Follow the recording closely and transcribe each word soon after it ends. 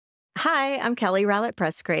Hi, I'm Kelly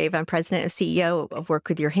Rowlett-Presgrave. I'm president and CEO of Work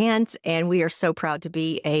With Your Hands, and we are so proud to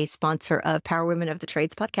be a sponsor of Power Women of the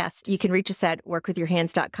Trades podcast. You can reach us at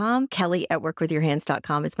workwithyourhands.com. Kelly at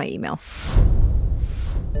workwithyourhands.com is my email.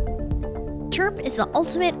 Chirp is the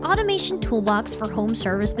ultimate automation toolbox for home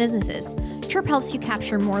service businesses. Chirp helps you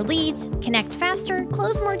capture more leads, connect faster,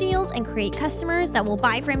 close more deals, and create customers that will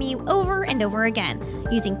buy from you over and over again.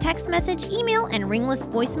 Using text message, email, and ringless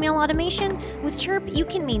voicemail automation, with Chirp, you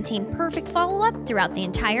can maintain perfect follow-up throughout the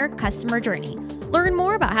entire customer journey. Learn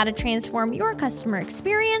more about how to transform your customer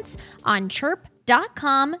experience on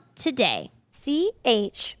chirp.com today.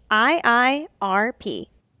 CHIIRP.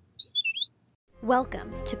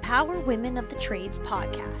 Welcome to Power Women of the Trades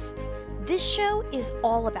podcast. This show is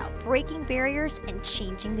all about breaking barriers and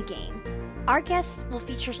changing the game. Our guests will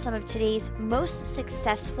feature some of today's most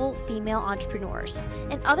successful female entrepreneurs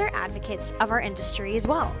and other advocates of our industry as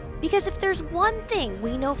well. Because if there's one thing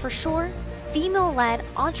we know for sure, female-led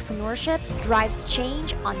entrepreneurship drives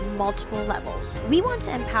change on multiple levels. We want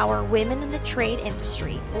to empower women in the trade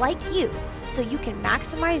industry like you so you can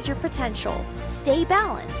maximize your potential, stay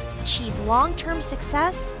balanced, achieve long-term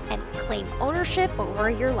success, and claim ownership over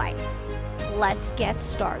your life. Let's get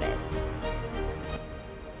started.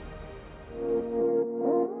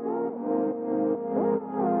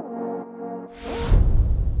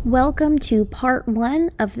 Welcome to part one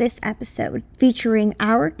of this episode featuring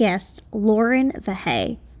our guest, Lauren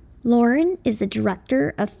Vahey. Lauren is the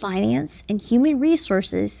Director of Finance and Human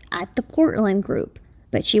Resources at the Portland Group,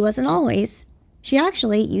 but she wasn't always. She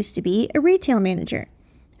actually used to be a retail manager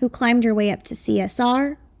who climbed her way up to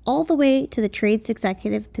CSR all the way to the trades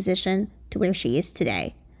executive position to where she is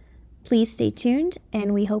today. Please stay tuned,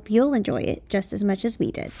 and we hope you'll enjoy it just as much as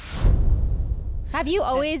we did. Have you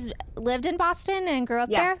always lived in Boston and grew up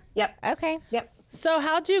there? Yep. Okay. Yep. So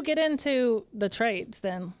how'd you get into the trades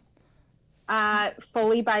then?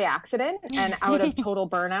 Fully by accident and out of total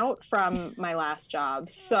burnout from my last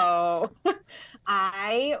job. So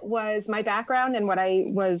my background and what I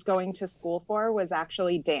was going to school for was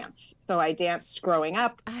actually dance. So I danced growing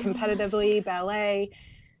up competitively, ballet.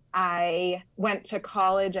 I went to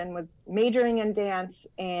college and was majoring in dance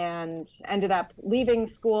and ended up leaving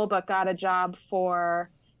school, but got a job after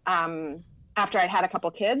I had a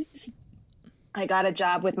couple kids. I got a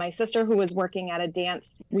job with my sister who was working at a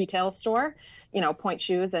dance retail store, point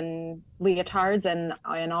shoes and leotards and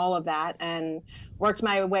all of that, and worked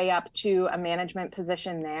my way up to a management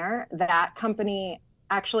position there. That company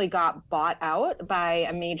actually got bought out by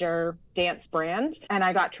a major dance brand, and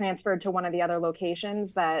I got transferred to one of the other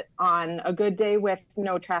locations that on a good day with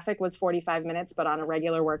no traffic was 45 minutes, but on a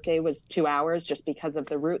regular work day was 2 hours just because of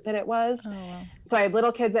the route that it was. Oh, wow. So I had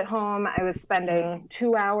little kids at home. I was spending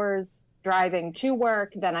 2 hours driving to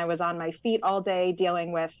work. Then I was on my feet all day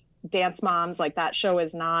dealing with dance moms. Like, that show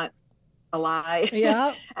is not a lie.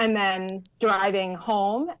 Yeah. And then driving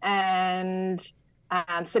home and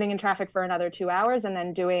sitting in traffic for another 2 hours, and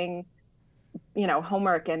then doing,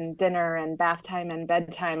 homework and dinner and bath time and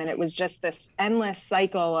bedtime. And it was just this endless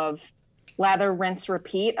cycle of lather, rinse,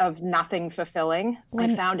 repeat of nothing fulfilling.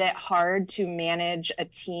 I found it hard to manage a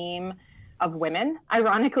team of women,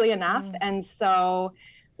 ironically enough. And so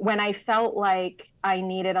when I felt like I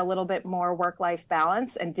needed a little bit more work-life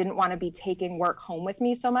balance and didn't want to be taking work home with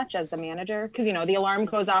me so much as the manager, because, the alarm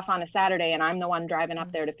goes off on a Saturday and I'm the one driving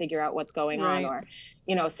up there to figure out what's going on, or,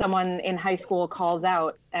 someone in high school calls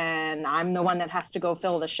out and I'm the one that has to go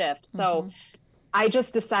fill the shift. So I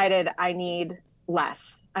just decided I need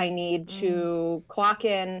less. I need to clock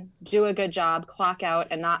in, do a good job, clock out,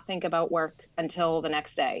 and not think about work until the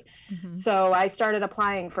next day. So I started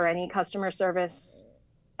applying for any customer service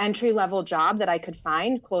entry-level job that I could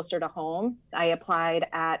find closer to home. I applied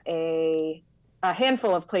at a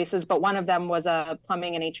handful of places, but one of them was a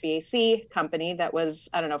plumbing and HVAC company that was,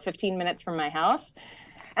 15 minutes from my house.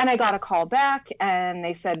 And I got a call back and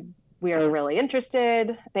they said, we are really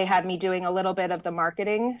interested. They had me doing a little bit of the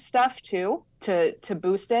marketing stuff too, to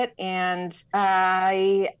boost it. And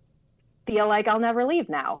I feel like I'll never leave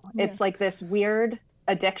now. Yeah. It's like this weird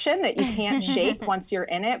addiction that you can't shake once you're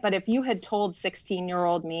in it. But if you had told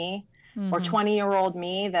 16-year-old me or 20-year-old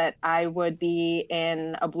me that I would be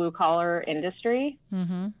in a blue collar industry,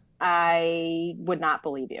 I would not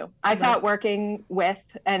believe you. I thought working with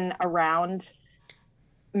and around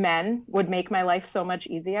men would make my life so much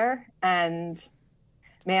easier. And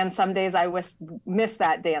man, some days I miss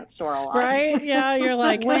that dance store a lot. Right? Yeah. You're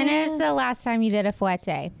like, when is the last time you did a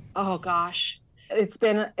fouette? Oh gosh. It's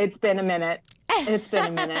been a minute. It's been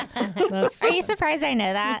a minute. Are you surprised I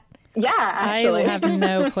know that? Yeah, actually. I have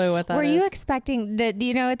no clue what that is. Were you expecting, do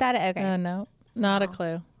you know what that is? Okay. No, not a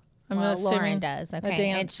clue. Well, Lauren does. Okay.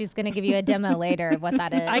 And she's going to give you a demo later of what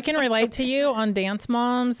that is. I can relate to you on dance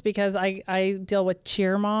moms because I deal with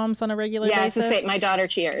cheer moms on a regular basis. It's the same. My daughter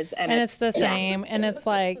cheers. And it's the same. And it's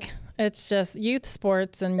like, it's just youth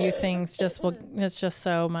sports and youth things it's just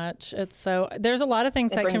so much. There's a lot of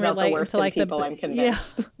things that can relate to like people, I'm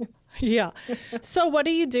convinced. Yeah. So what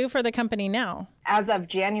do you do for the company now? As of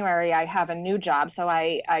January, I have a new job. So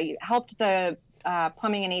I helped the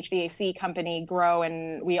plumbing and HVAC company grow,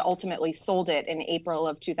 and we ultimately sold it in April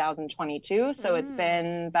of 2022. So it's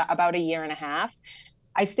been about a year and a half.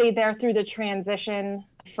 I stayed there through the transition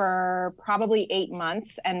for probably 8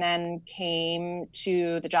 months and then came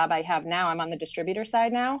to the job I have now. I'm on the distributor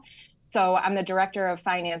side now. So I'm the director of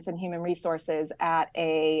finance and human resources at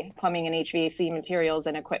a plumbing and HVAC materials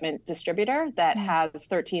and equipment distributor that has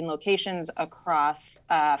 13 locations across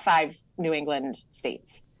 5 New England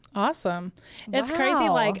states. Awesome. It's crazy.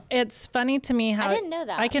 Like, it's funny to me how I didn't know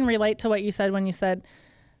that. I can relate to what you said when you said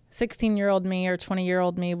 16-year-old me or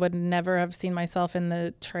 20-year-old me would never have seen myself in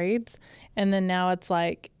the trades. And then now it's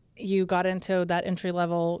like you got into that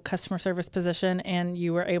entry-level customer service position and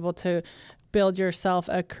you were able to build yourself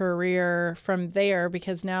a career from there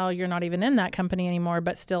because now you're not even in that company anymore,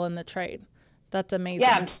 but still in the trade. That's amazing.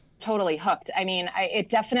 Yeah, I'm totally hooked. I mean, it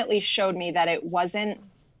definitely showed me that it wasn't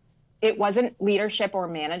leadership or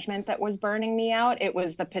management that was burning me out. It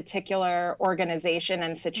was the particular organization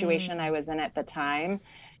and situation I was in at the time.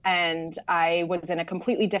 And I was in a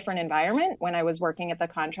completely different environment when I was working at the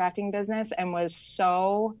contracting business and was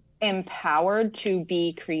so empowered to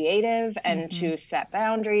be creative and to set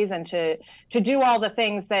boundaries and to do all the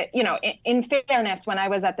things that, you know, in fairness, when I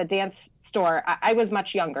was at the dance store, I was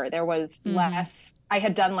much younger. There was less, I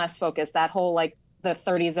had done less focus, that whole like the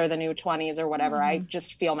 30s or the new 20s or whatever. I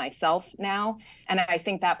just feel myself now. And I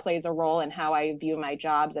think that plays a role in how I view my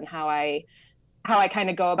jobs and how I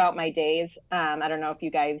kind of go about my days. I don't know if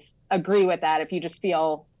you guys agree with that. If you just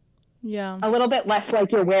feel a little bit less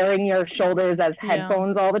like you're wearing your shoulders as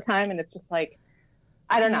headphones all the time. And it's just like,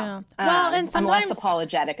 I don't know. Well, and I'm less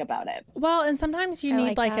apologetic about it. Well, and sometimes you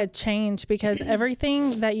need like a change because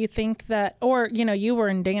everything that you think that, or, you know, you were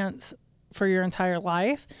in dance for your entire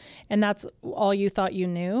life and that's all you thought you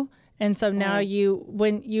knew. And so now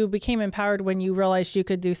when you became empowered, when you realized you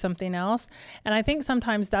could do something else. And I think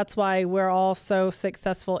sometimes that's why we're all so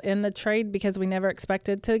successful in the trade because we never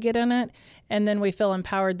expected to get in it. And then we feel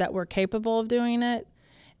empowered that we're capable of doing it.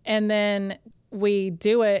 And then we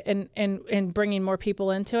do it and bringing more people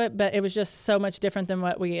into it. But it was just so much different than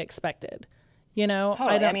what we expected. You know,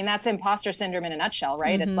 totally. I mean, that's imposter syndrome in a nutshell,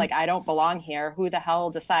 right? It's like, I don't belong here. Who the hell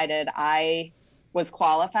decided I was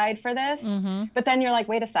qualified for this? But then you're like,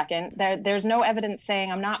 wait a second, there's no evidence saying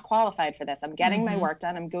I'm not qualified for this. I'm getting my work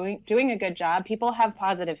done. I'm doing a good job. People have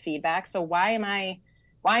positive feedback. So why am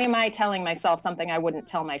I telling myself something I wouldn't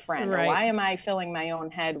tell my friend? Right. Or why am I filling my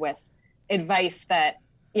own head with advice that,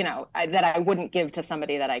 you know, that I wouldn't give to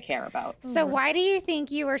somebody that I care about? So why do you think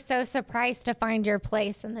you were so surprised to find your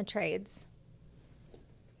place in the trades?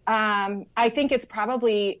 I think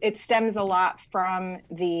it stems a lot from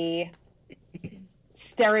the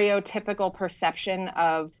stereotypical perception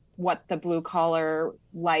of what the blue collar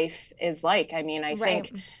life is like. I mean, I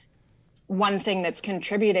think one thing that's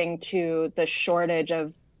contributing to the shortage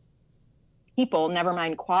of people, never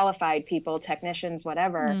mind qualified people, technicians,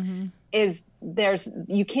 whatever, is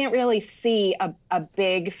you can't really see a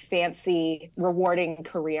big, fancy, rewarding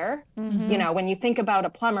career. You know, when you think about a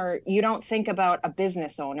plumber, you don't think about a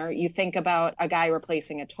business owner. You think about a guy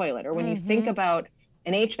replacing a toilet. Or when you think about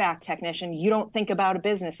an HVAC technician, you don't think about a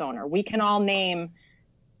business owner. We can all name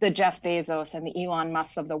the Jeff Bezos and the Elon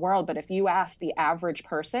Musks of the world, but if you ask the average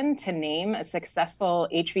person to name a successful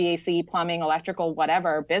HVAC, plumbing, electrical,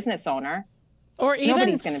 whatever business owner, or even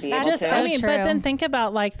nobody's going to be able to. So but then think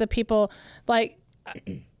about like the people, like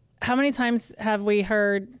how many times have we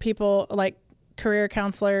heard people like career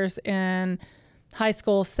counselors in high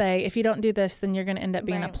school say, if you don't do this, then you're going to end up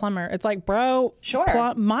being a plumber. It's like, bro,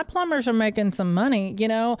 sure. My plumbers are making some money. You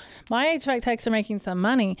know, my HVAC techs are making some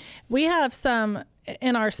money. We have some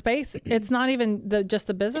in our space. It's not even just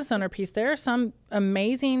the business owner piece. There are some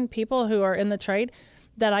amazing people who are in the trade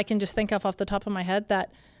that I can just think of off the top of my head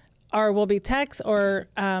that will be techs or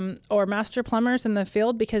master plumbers in the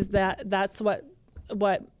field because that's what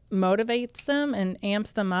motivates them and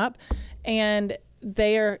amps them up. And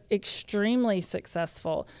they are extremely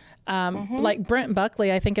successful. Like Brent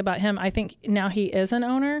Buckley, I think about him. I think now he is an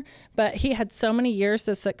owner, but he had so many years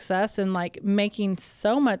of success and like making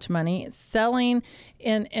so much money, selling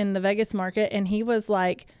in the Vegas market. And he was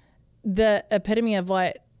like the epitome of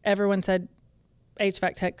what everyone said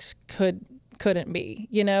HVAC techs could couldn't be.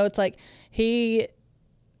 You know, it's like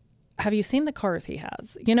have you seen the cars he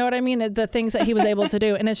has? You know what I mean? The things that he was able to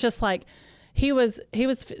do. And it's just like, he was,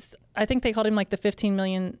 I think they called him like the $15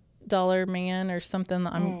 million man or something.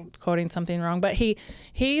 I'm quoting something wrong, but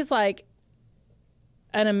he's like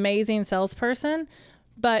an amazing salesperson.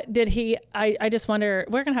 But did he, I just wonder,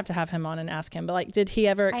 we're going to have him on and ask him, but like, did he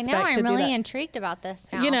ever expect to do that? I'm really intrigued about this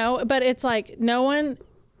now. You know, but it's like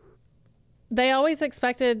they always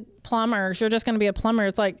expected plumbers. You're just going to be a plumber.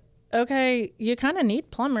 It's like, okay, you kind of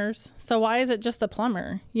need plumbers. So why is it just a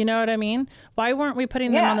plumber? You know what I mean? Why weren't we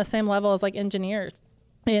putting them on the same level as like engineers?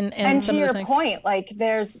 And to your point, like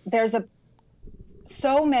there's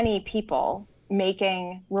so many people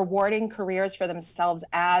making rewarding careers for themselves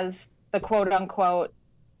as the quote unquote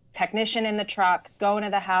technician in the truck, going to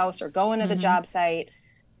the house or going to the job site,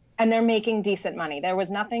 and they're making decent money. There was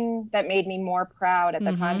nothing that made me more proud at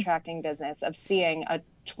the contracting business of seeing a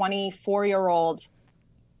 24-year-old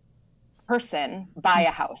person buy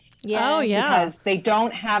a house. Yeah. Oh, yeah. Because they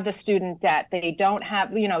don't have the student debt. They don't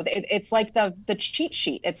have, you know, it's like the cheat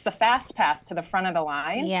sheet. It's the fast pass to the front of the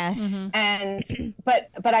line. Yes. And, but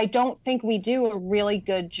I don't think we do a really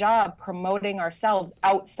good job promoting ourselves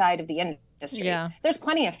outside of the industry. Yeah. There's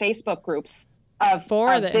plenty of Facebook groups of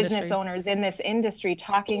business owners in this industry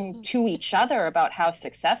talking to each other about how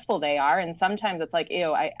successful they are. And sometimes it's like,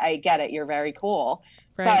 ew, I get it. You're very cool.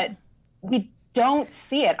 Right. But we don't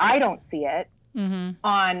see it. I don't see it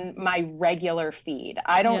on my regular feed.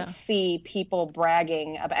 I don't see people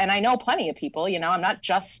bragging about, and I know plenty of people, you know, I'm not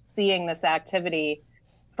just seeing this activity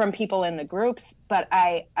from people in the groups, but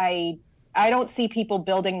I don't see people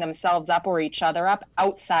building themselves up or each other up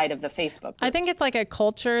outside of the Facebook groups. I think it's like a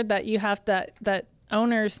culture that you have that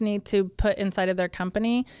owners need to put inside of their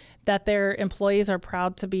company, that their employees are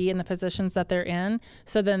proud to be in the positions that they're in.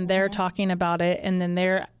 So then they're talking about it, and then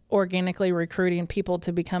they're organically recruiting people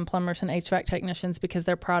to become plumbers and HVAC technicians because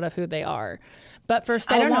they're proud of who they are. But for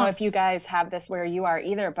so long, I don't know if you guys have this where you are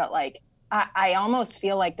either, but like I almost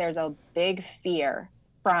feel like there's a big fear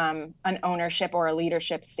from an ownership or a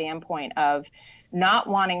leadership standpoint of not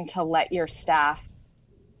wanting to let your staff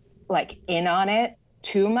like in on it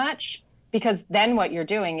too much, because then what you're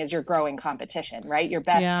doing is you're growing competition, right? Your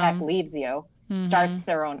best tech leaves you, starts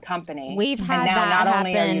their own company. We've had that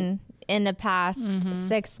happen in the past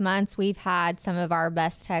 6 months. We've had some of our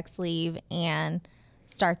best techs leave and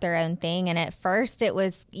start their own thing. And at first it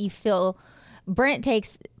was, you feel Brent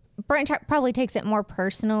probably takes it more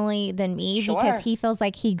personally than me because he feels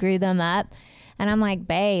like he grew them up. And I'm like,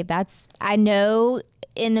 babe, I know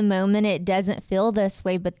in the moment it doesn't feel this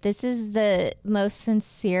way, but this is the most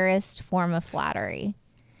sincerest form of flattery.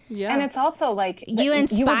 Yeah. And it's also like you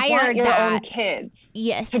inspired your own kids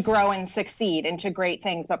to grow and succeed into great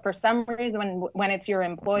things. But for some reason, when it's your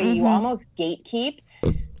employee, you almost gatekeep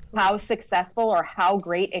how successful or how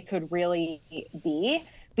great it could really be,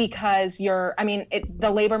 because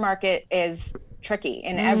the labor market is tricky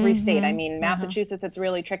in every state. I mean, Massachusetts, it's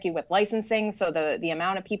really tricky with licensing. So the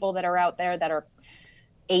amount of people that are out there that are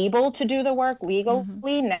able to do the work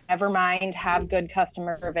legally, never mind have good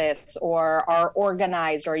customer service or are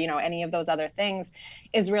organized or, you know, any of those other things,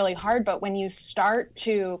 is really hard. But when you start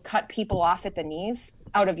to cut people off at the knees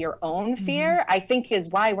out of your own fear, I think is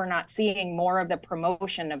why we're not seeing more of the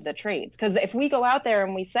promotion of the trades. Because if we go out there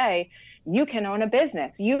and we say, you can own a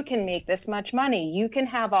business, you can make this much money, you can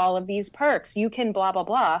have all of these perks, you can blah, blah,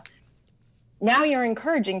 blah. Now you're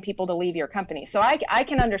encouraging people to leave your company. So I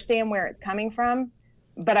can understand where it's coming from.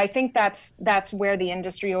 But I think that's where the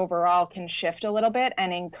industry overall can shift a little bit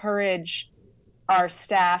and encourage our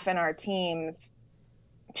staff and our teams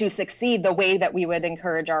to succeed the way that we would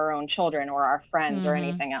encourage our own children or our friends or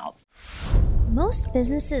anything else. Most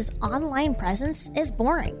businesses' online presence is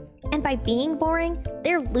boring. And by being boring,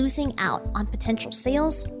 they're losing out on potential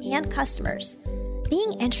sales and customers.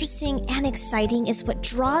 Being interesting and exciting is what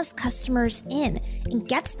draws customers in and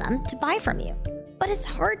gets them to buy from you. But it's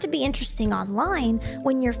hard to be interesting online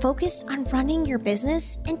when you're focused on running your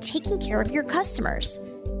business and taking care of your customers.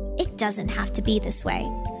 It doesn't have to be this way.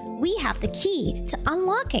 We have the key to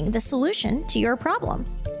unlocking the solution to your problem.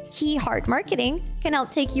 Key Heart Marketing can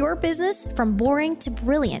help take your business from boring to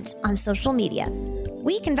brilliant on social media.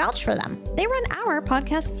 We can vouch for them. They run our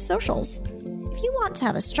podcast socials. If you want to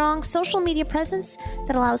have a strong social media presence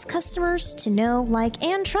that allows customers to know, like,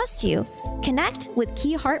 and trust you, connect with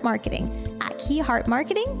Key Heart Marketing at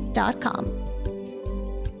keyheartmarketing.com.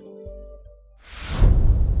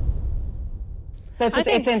 So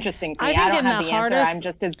it's interesting to me. I don't have the answer. I'm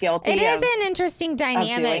just as guilty. It is an interesting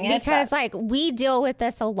dynamic because like we deal with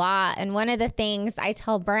this a lot. And one of the things I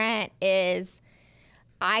tell Brent is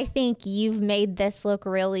I think you've made this look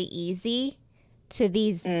really easy to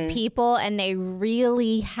these people, and they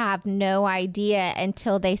really have no idea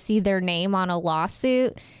until they see their name on a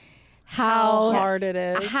lawsuit how hard it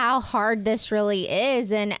is, how hard this really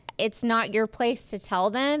is. And it's not your place to tell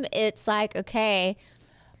them. It's like, okay.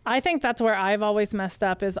 I think that's where I've always messed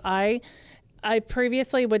up is I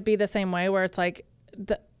previously would be the same way where it's like,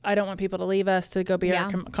 I don't want people to leave us to go be our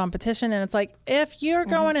competition. And it's like, if you're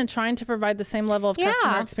going and trying to provide the same level of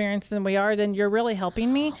customer experience than we are, then you're really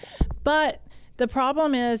helping me. But the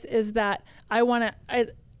problem is that I want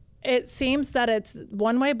to, it seems that it's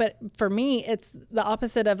one way, but for me, it's the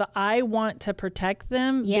opposite of I want to protect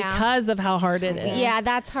them because of how hard it is. Yeah,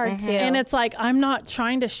 that's hard too. And it's like, I'm not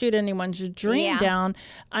trying to shoot anyone's dream down.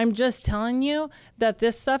 I'm just telling you that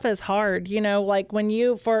this stuff is hard. You know, like when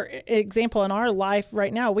you, for example, in our life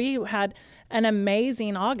right now, we had an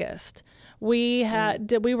amazing August. We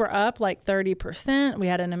were up like 30%. We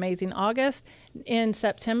had an amazing August. In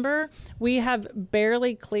September, we have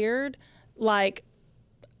barely cleared like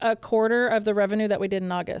a quarter of the revenue that we did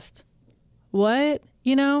in August. What?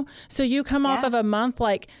 You know? So you come off of a month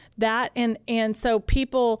like that, and so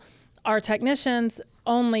people, our technicians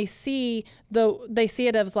only see they see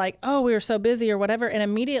it as like, oh, we were so busy or whatever, and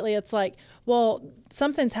immediately it's like, well,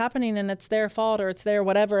 something's happening and it's their fault or it's their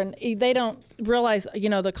whatever, and they don't realize, you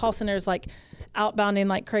know, the call center is like outbounding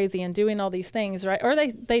like crazy and doing all these things, right? Or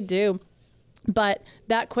they do, but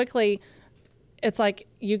that quickly, it's like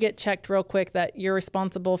you get checked real quick that you're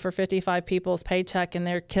responsible for 55 people's paycheck and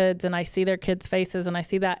their kids, and I see their kids' faces and I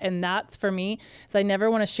see that. And that's for me, is I never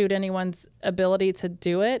want to shoot anyone's ability to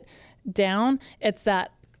do it down. It's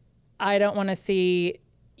that I don't want to see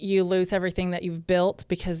you lose everything that you've built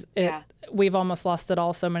because we've almost lost it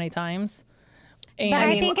all so many times. And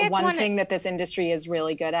I think it's one thing that this industry is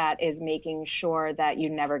really good at is making sure that you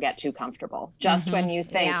never get too comfortable. Just when you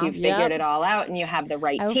think you've figured it all out and you have the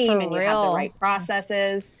right team and you have the right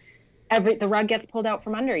processes, the rug gets pulled out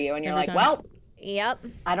from under you, and you're like, well,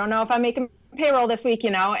 I don't know if I'm making payroll this week,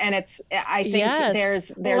 you know. And I think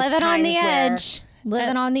there's living on the edge.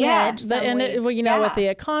 Living on the edge. With the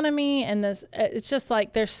economy and this, it's just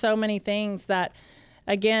like there's so many things that.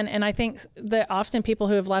 Again, and I think that often people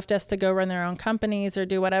who have left us to go run their own companies or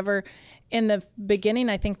do whatever, in the beginning,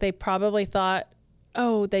 I think they probably thought,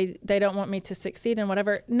 oh, they don't want me to succeed and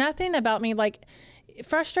whatever. Nothing about me, like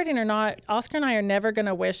frustrating or not, Oscar and I are never going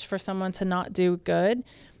to wish for someone to not do good.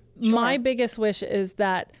 Sure. My biggest wish is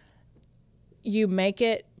that you make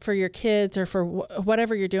it for your kids or for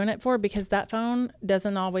whatever you're doing it for, because that phone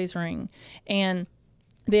doesn't always ring. And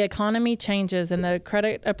the economy changes and the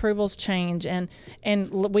credit approvals change, and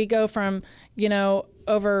we go from, you know,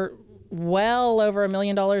 over $1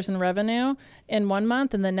 million in revenue in 1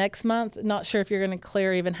 month, and the next month not sure if you're going to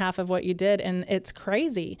clear even half of what you did, and it's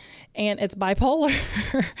crazy and it's bipolar.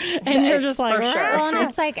 And you're just like, sure. Well, and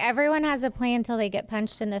it's like everyone has a plan until they get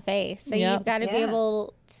punched in the face, so you've got to be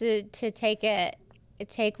able to take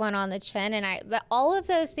one on the chin. But all of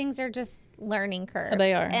those things are just learning curves.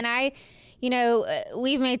 They are. And you know,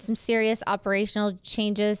 we've made some serious operational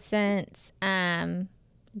changes since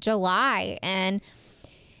July, and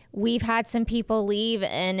we've had some people leave,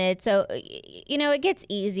 and it's, you know, it gets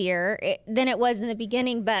easier than it was in the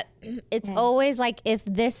beginning, but it's always like, if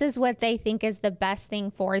this is what they think is the best thing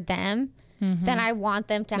for them, then I want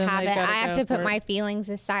them to have it. I have to put my feelings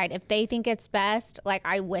aside. If they think it's best, like,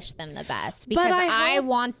 I wish them the best, because I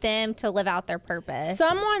want them to live out their purpose.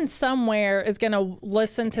 Someone somewhere is going to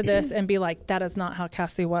listen to this and be like, that is not how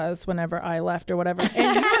Cassie was whenever I left or whatever.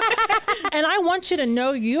 And I want you to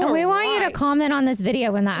know we want you to comment on this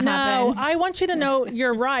video when that happens. No, I want you to know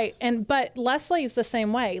you're right. But Leslie's the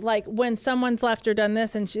same way. Like when someone's left or done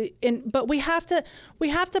this, but we have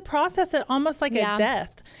to process it almost like a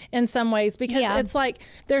death in some ways, because it's like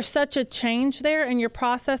there's such a change there, and you're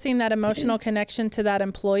processing that emotional connection to that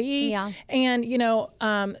employee. Yeah. And you know,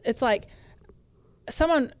 it's like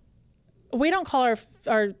we don't call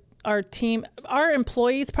our team, our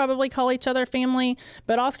employees probably call each other family,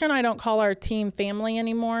 but Oscar and I don't call our team family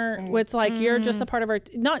anymore. It's like you're just a part of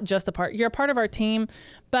you're a part of our team,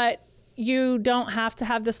 but you don't have to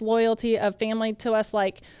have this loyalty of family to us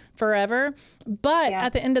like forever. But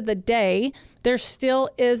at the end of the day, there still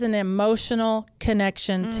is an emotional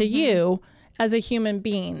connection to you as a human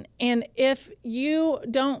being. And if you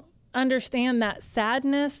don't understand that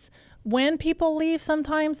sadness when people leave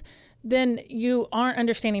sometimes, then you aren't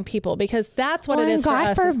understanding people, because that's what it is for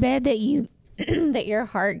us. God forbid that you that your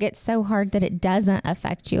heart gets so hard that it doesn't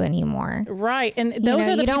affect you anymore. Right. And those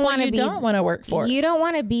are the people you don't want to work for. You don't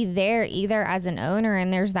want to be there either as an owner,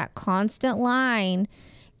 and there's that constant line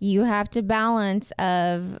you have to balance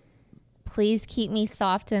of, please keep me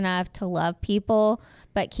soft enough to love people,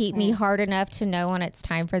 but keep me hard enough to know when it's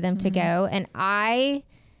time for them to go. And I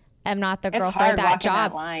am not the girl It's for hard that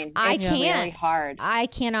job. that line. I It's can't. really hard. I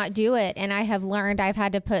cannot do it. And I have learned I've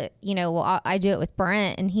had to put, I do it with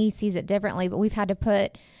Brent and he sees it differently, but we've had to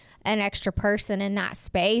put an extra person in that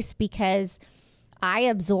space because I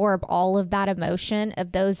absorb all of that emotion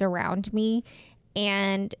of those around me.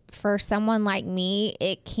 And for someone like me,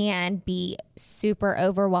 it can be super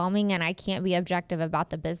overwhelming and I can't be objective about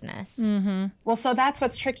the business. Mm-hmm. Well, so that's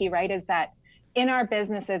what's tricky, right? Is that in our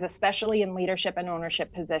businesses, especially in leadership and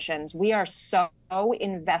ownership positions, we are so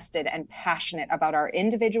invested and passionate about our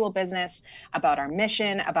individual business, about our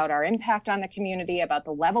mission, about our impact on the community, about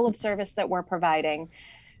the level of service that we're providing.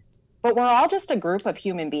 But we're all just a group of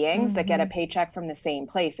human beings that get a paycheck from the same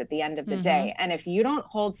place at the end of the day. And if you don't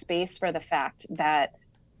hold space for the fact that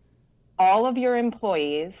all of your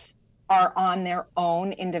employees are on their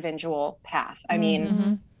own individual path, I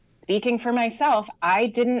mean, speaking for myself,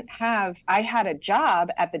 I had a job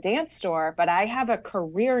at the dance store, but I have a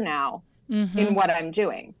career now in what I'm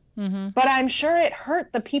doing. But I'm sure it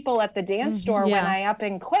hurt the people at the dance store when I up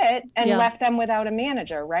and quit and left them without a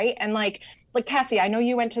manager, right? And like Cassie, I know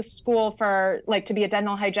you went to school for to be a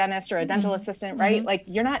dental hygienist or a dental assistant, right? Like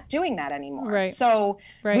you're not doing that anymore. Right. So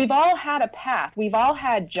we've all had a path. We've all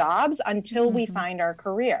had jobs until we find our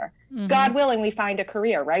career. God willing, we find a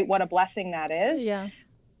career, right? What a blessing that is. Yeah.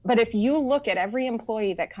 But if you look at every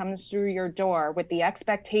employee that comes through your door with the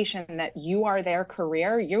expectation that you are their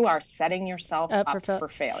career, you are setting yourself up for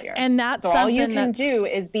failure. And that's so all you can do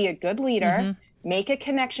is be a good leader, make a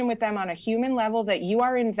connection with them on a human level that you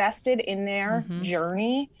are invested in their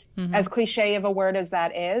journey, as cliche of a word as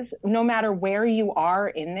that is, no matter where you are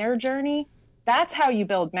in their journey. That's how you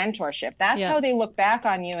build mentorship. That's how they look back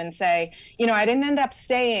on you and say, I didn't end up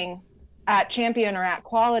staying at Champion or at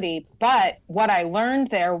Quality, but what I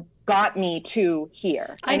learned there got me to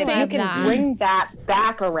here. And if you can bring that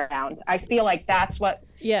back around, I feel like that's what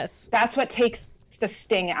takes the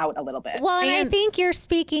sting out a little bit. Well, and I think you're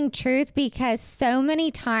speaking truth because so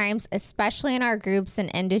many times, especially in our groups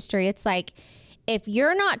and industry, it's like, if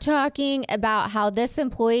you're not talking about how this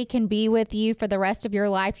employee can be with you for the rest of your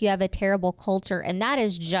life, you have a terrible culture, and that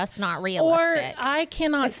is just not realistic. Or I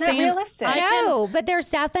cannot it's not realistic. But there's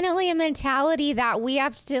definitely a mentality that we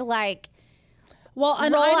have to roll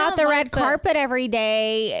and out the red carpet every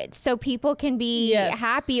day so people can be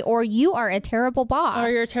happy, or you are a terrible boss. Or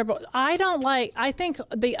you're terrible. I think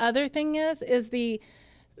the other thing is the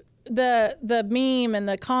meme and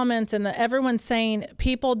the comments and everyone saying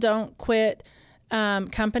people don't quit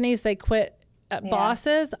companies, they quit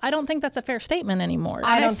bosses. I don't think that's a fair statement anymore.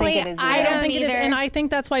 I don't think it is either. I don't think it is. And I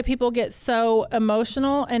think that's why people get so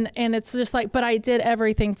emotional and it's just like, but I did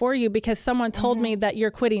everything for you because someone told me that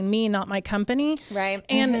you're quitting me, not my company. Right.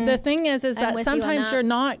 And the thing is that sometimes you're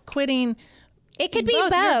not quitting. It could be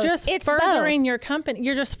both. You're just furthering your company.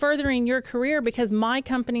 You're just furthering your career because my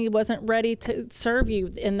company wasn't ready to serve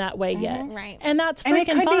you in that way yet. Right. And that's freaking fun. And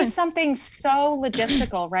it could fun. be something so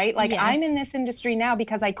logistical, right? Like I'm in this industry now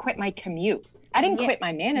because I quit my commute. I didn't quit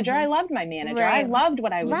my manager. I loved my manager. Right. I loved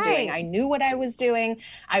what I was doing. I knew what I was doing.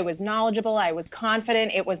 I was knowledgeable. I was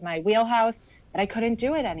confident. It was my wheelhouse, but I couldn't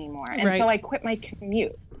do it anymore. And so I quit my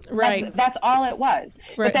commute. Right. That's all it was.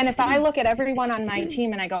 Right. But then if I look at everyone on my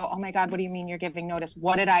team and I go, oh my God, what do you mean you're giving notice?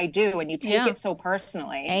 What did I do? And you take it so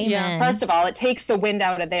personally. Amen. First of all, it takes the wind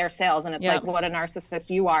out of their sails. And it's like, what a narcissist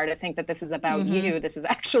you are to think that this is about you. This is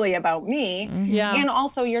actually about me. And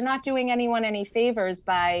also, you're not doing anyone any favors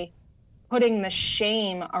by putting the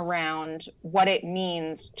shame around what it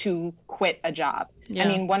means to quit a job. I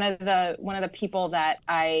mean, one of the people that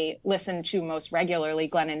I listen to most regularly,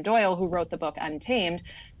 Glennon Doyle, who wrote the book Untamed,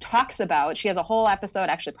 talks about, she has a whole episode,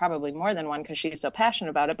 actually probably more than one because she's so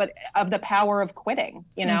passionate about it, but of the power of quitting,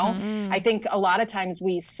 I think a lot of times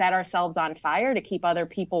we set ourselves on fire to keep other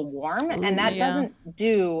people warm, and that doesn't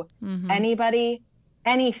do anybody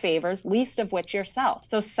any favors, least of which yourself.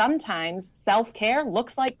 So sometimes self-care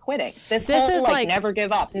looks like quitting. This whole is like never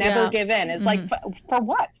give up, never give in. It's like, for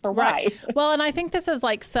what? For why? Well, and I think this is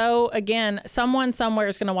like, so again, someone somewhere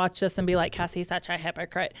is going to watch this and be like, Cassie's such a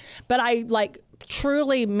hypocrite. But I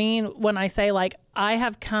truly mean when I say I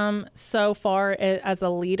have come so far as a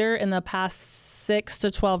leader in the past 6 to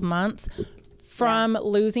 12 months from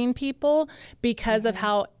losing people because of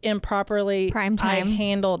how improperly I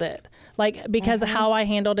handled it. Because how I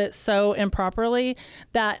handled it so improperly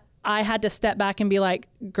that I had to step back and be like,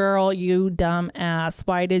 girl, you dumb ass.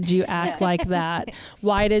 Why did you act like that?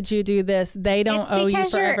 Why did you do this? They don't owe you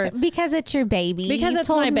forever. Because it's your baby. Because it's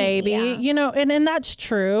my baby, you know, and that's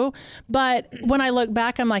true. But when I look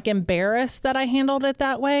back, I'm like embarrassed that I handled it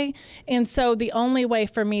that way. And so the only way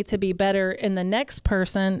for me to be better in the next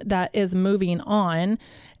person that is moving on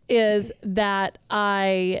is that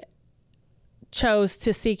I chose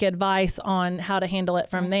to seek advice on how to handle it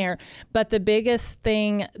from there. But the biggest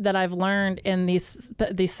thing that I've learned in these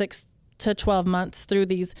 6 to 12 months through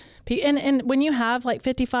these, and when you have like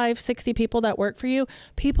 55, 60 people that work for you,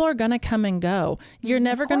 people are going to come and go. You're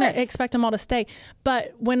never going to expect them all to stay.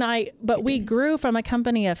 But we grew from a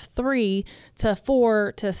company of 3 to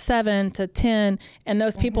 4 to 7 to 10, and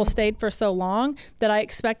those people stayed for so long that I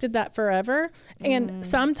expected that forever. And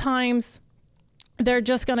sometimes they're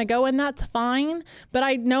just going to go, and that's fine.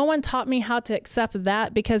 But no one taught me how to accept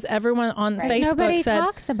that, because everyone on Facebook nobody said,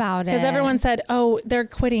 talks about it. Because everyone said, oh, they're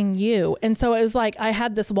quitting you. And so it was like, I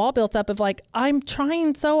had this wall built up of like, I'm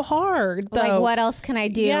trying so hard. Though. Like, what else can I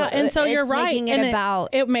do? Yeah. And so you're right. It and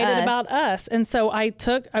it made it about us. And so I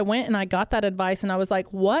went and I got that advice, and I was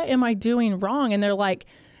like, what am I doing wrong? And they're like,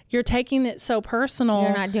 you're taking it so personal.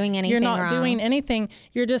 You're not doing anything wrong. Doing anything.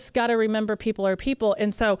 You're just got to remember people are people.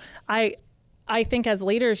 And so I think as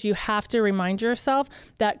leaders, you have to remind yourself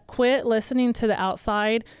that quit listening to the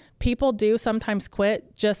outside. People do sometimes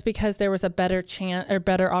quit just because there was a better chance or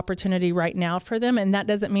better opportunity right now for them. And that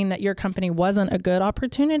doesn't mean that your company wasn't a good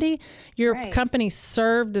opportunity. Your company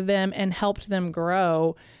served them and helped them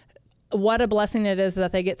grow. What a blessing it is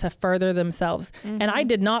that they get to further themselves. And I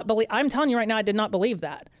did not believe, I'm telling you right now, I did not believe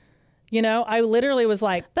that. You know, I literally was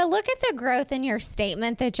like... But look at the growth in your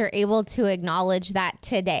statement that you're able to acknowledge that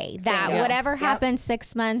today. That whatever happened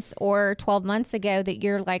 6 months or 12 months ago, that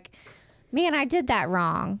you're like, man, I did that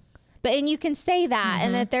wrong. And you can say that,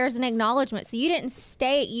 and that there's an acknowledgement. So you didn't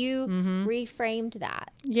stay, you reframed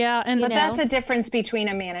that. Yeah. But that's a difference between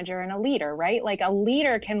a manager and a leader, right? Like a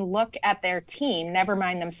leader can look at their team, never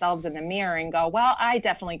mind themselves in the mirror, and go, well, I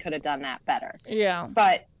definitely could have done that better. Yeah.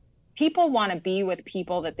 But people want to be with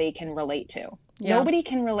people that they can relate to. Yeah. Nobody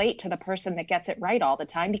can relate to the person that gets it right all the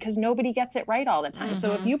time, because nobody gets it right all the time.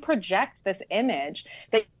 So if you project this image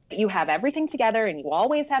that you have everything together and you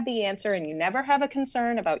always have the answer and you never have a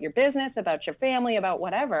concern about your business, about your family, about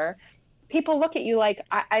whatever, people look at you like,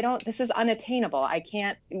 this is unattainable. I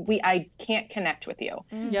can't connect with you.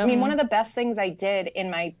 I mean, one of the best things I did in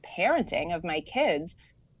my parenting of my kids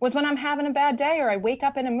was when I'm having a bad day or I wake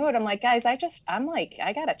up in a mood, I'm like, guys, I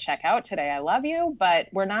got to check out today. I love you, but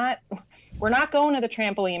we're not going to the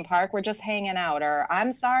trampoline park. We're just hanging out. Or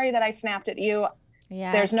I'm sorry that I snapped at you.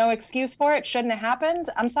 Yes. There's no excuse for it. Shouldn't have happened.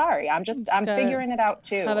 I'm sorry. I'm figuring it out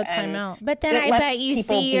too. Have a timeout. But then I bet you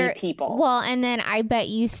see your people. Well, and then I bet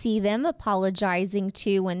you see them apologizing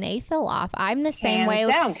too when they feel off. I'm the same way. Hands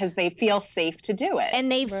down, because they feel safe to do it. And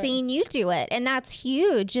they've seen you do it. And that's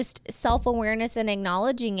huge. Just self-awareness and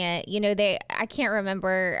acknowledging it. You know, I can't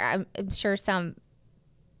remember. I'm sure some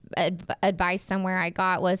advice somewhere I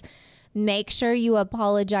got was, make sure you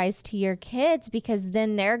apologize to your kids, because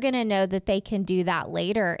then they're going to know that they can do that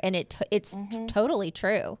later. And it's totally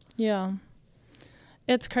true. Yeah.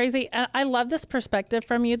 It's crazy. And I love this perspective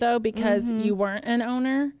from you, though, because you weren't an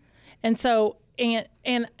owner. And so, and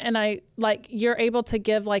I like, you're able to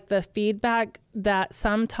give like the feedback that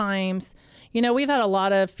sometimes, you know, we've had a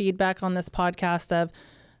lot of feedback on this podcast of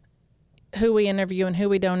who we interview and who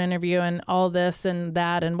we don't interview and all this and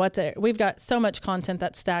that and we've got so much content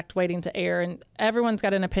that's stacked waiting to air, and everyone's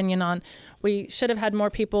got an opinion on we should have had more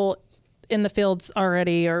people in the fields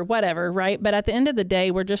already or whatever, right? But at the end of the day,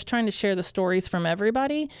 we're just trying to share the stories from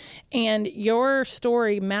everybody, and your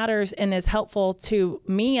story matters and is helpful to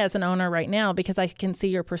me as an owner right now, because I can see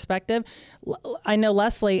your perspective. I know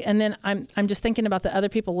Leslie, and then I'm just thinking about the other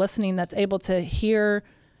people listening that's able to hear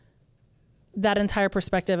that entire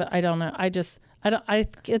perspective. I don't know. I don't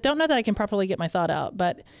know that I can properly get my thought out,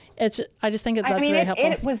 but I just think that's very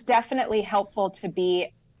helpful. It was definitely helpful to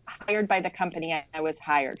be hired by the company I was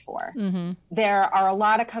hired for. There are a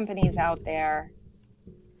lot of companies out there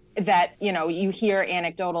that, you know, you hear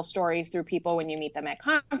anecdotal stories through people when you meet them at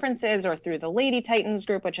conferences or through the Lady Titans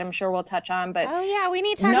group, which I'm sure we'll touch on. But we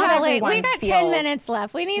need to talk about we got 10 minutes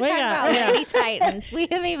left. We need to talk about Lady Titans. We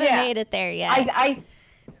haven't even made it there yet.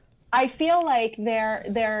 I feel like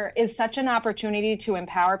there is such an opportunity to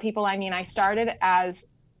empower people. I mean, I started as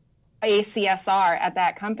a CSR at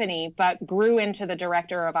that company, but grew into the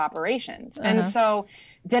director of operations. And so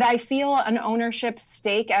did I feel an ownership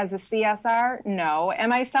stake as a CSR? No.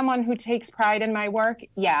 Am I someone who takes pride in my work?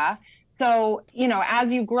 Yeah. So,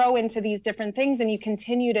 as you grow into these different things and you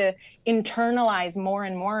continue to internalize more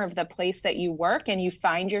and more of the place that you work and you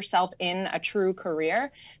find yourself in a true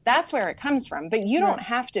career, that's where it comes from. But you don't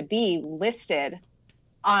have to be listed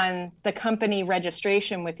on the company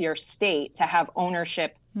registration with your state to have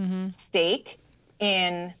ownership stake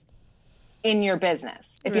in your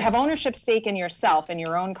business. If you have ownership stake in yourself and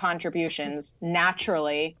your own contributions,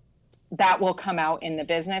 naturally that will come out in the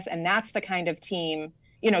business. And that's the kind of team,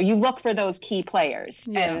 you look for those key players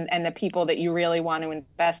and the people that you really want to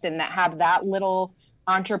invest in that have that little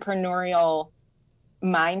entrepreneurial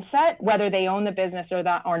mindset, whether they own the business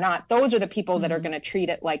or not. Those are the people that are going to treat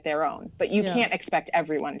it like their own. But you can't expect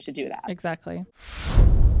everyone to do that. Exactly.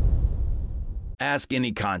 Ask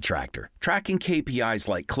any contractor. Tracking KPIs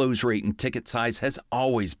like close rate and ticket size has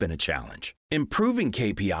always been a challenge. Improving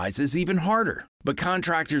KPIs is even harder. But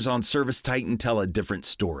contractors on ServiceTitan tell a different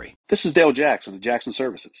story. This is Dale Jackson of Jackson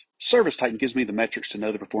Services. ServiceTitan gives me the metrics to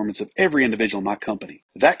know the performance of every individual in my company.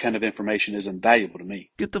 That kind of information is invaluable to me.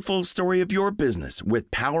 Get the full story of your business with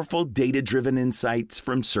powerful data-driven insights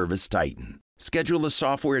from ServiceTitan. Schedule a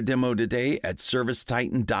software demo today at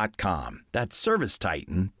ServiceTitan.com. That's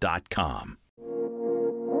ServiceTitan.com.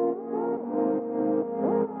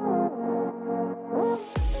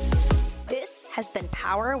 This has been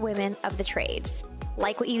Power Women of the Trades.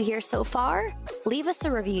 Like what you hear so far? Leave us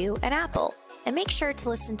a review at Apple. And make sure to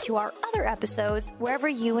listen to our other episodes wherever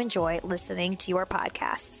you enjoy listening to your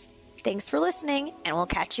podcasts. Thanks for listening, and we'll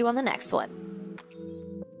catch you on the next one.